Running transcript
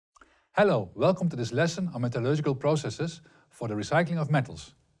Hello, welcome to this lesson on metallurgical processes for the recycling of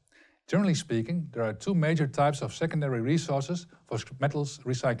metals. Generally speaking, there are two major types of secondary resources for metals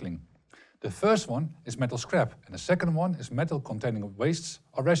recycling. The first one is metal scrap and the second one is metal containing wastes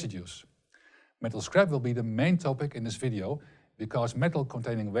or residues. Metal scrap will be the main topic in this video because metal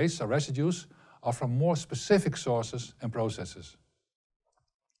containing wastes or residues are from more specific sources and processes.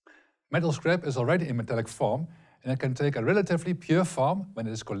 Metal scrap is already in metallic form and it can take a relatively pure form when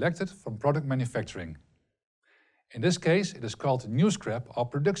it is collected from product manufacturing. In this case, it is called new scrap or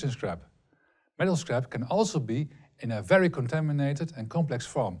production scrap. Metal scrap can also be in a very contaminated and complex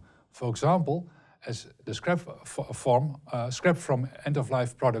form, for example, as the scrap from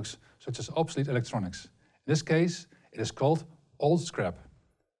end-of-life products such as obsolete electronics. In this case, it is called old scrap.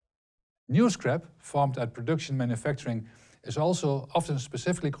 New scrap, formed at production manufacturing, is also often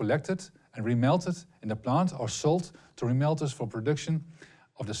specifically collected and remelted in the plant or sold to remelters for production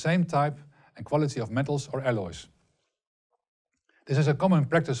of the same type and quality of metals or alloys. This is a common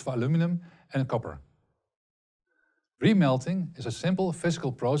practice for aluminum and copper. Remelting is a simple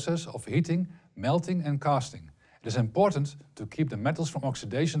physical process of heating, melting and casting. It is important to keep the metals from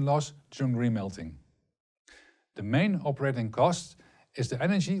oxidation loss during remelting. The main operating cost is the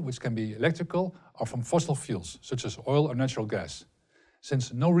energy, which can be electrical or from fossil fuels, such as oil or natural gas.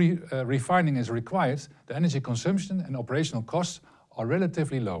 Since no refining is required, the energy consumption and operational costs are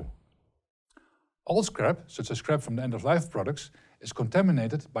relatively low. Old scrap, such as scrap from the end-of-life products, is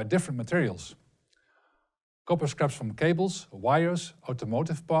contaminated by different materials. Copper scraps from cables, wires,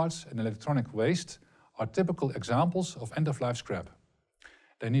 automotive parts and electronic waste are typical examples of end-of-life scrap.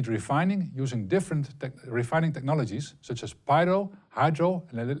 They need refining using different refining technologies such as pyro, hydro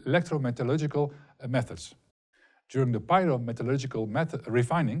and electrometallurgical methods. During the pyrometallurgical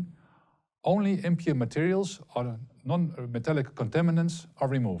refining, only impure materials or non-metallic contaminants are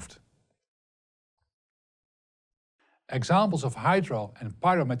removed. Examples of hydro and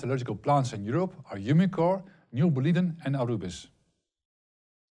pyrometallurgical plants in Europe are Umicore, New Boliden and Aurubis.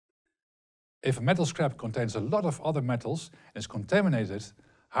 If a metal scrap contains a lot of other metals and is contaminated,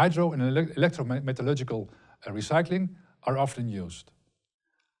 hydro and electrometallurgical recycling are often used.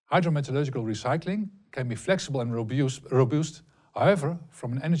 Hydrometallurgical recycling can be flexible and robust, however,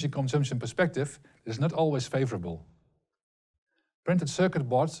 from an energy consumption perspective, it is not always favorable. Printed circuit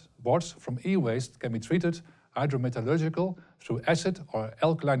boards from e-waste can be treated hydrometallurgical through acid or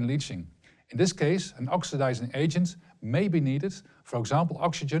alkaline leaching. In this case, an oxidizing agent may be needed, for example,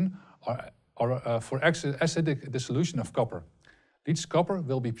 oxygen or for acidic dissolution of copper. Leached copper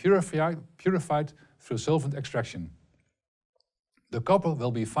will be purified through solvent extraction. The copper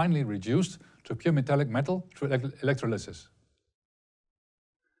will be finally reduced to pure metallic metal through electrolysis.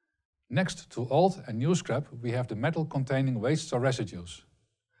 Next to old and new scrap, we have the metal containing wastes or residues.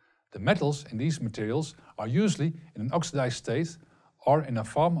 The metals in these materials are usually in an oxidized state or in a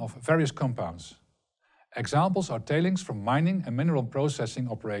form of various compounds. Examples are tailings from mining and mineral processing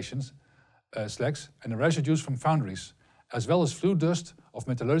operations, slags, and the residues from foundries, as well as flue dust of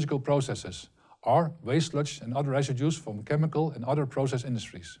metallurgical processes, or waste sludge and other residues from chemical and other process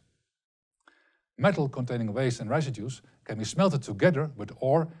industries. Metal containing waste and residues can be smelted together with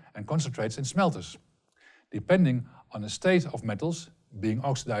ore and concentrates in smelters. Depending on the state of metals, being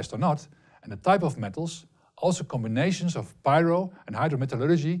oxidized or not, and the type of metals, also combinations of pyro and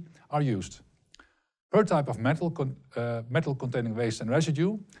hydrometallurgy are used. Per type of metal containing waste and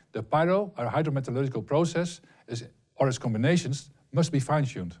residue, the pyro or hydrometallurgical process or its combinations must be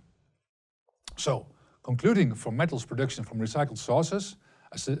fine-tuned. So, concluding from metals production from recycled sources,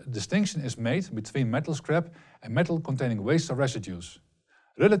 a distinction is made between metal scrap and metal containing waste or residues.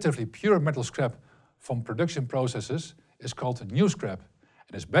 Relatively pure metal scrap from production processes is called new scrap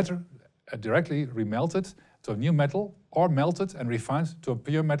and is better directly remelted to a new metal or melted and refined to a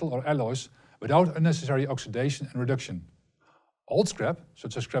pure metal or alloys without unnecessary oxidation and reduction. Old scrap,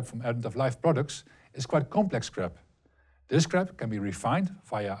 such as scrap from end-of-life products, is quite complex scrap. This scrap can be refined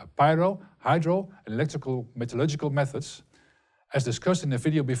via pyro, hydro and electrical metallurgical methods, as discussed in the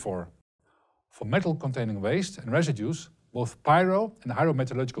video before. For metal containing waste and residues, both pyro and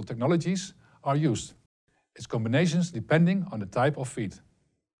hydrometallurgical technologies are used, its combinations depending on the type of feed.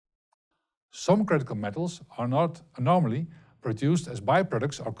 Some critical metals are normally produced as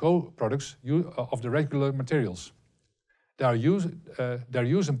byproducts or co-products of the regular materials. Their use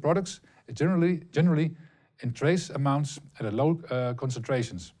in products is generally in trace amounts at low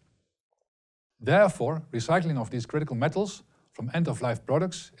concentrations. Therefore, recycling of these critical metals from end-of-life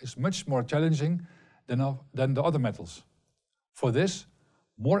products is much more challenging than the other metals. For this,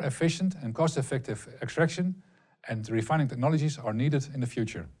 more efficient and cost-effective extraction and refining technologies are needed in the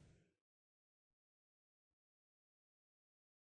future.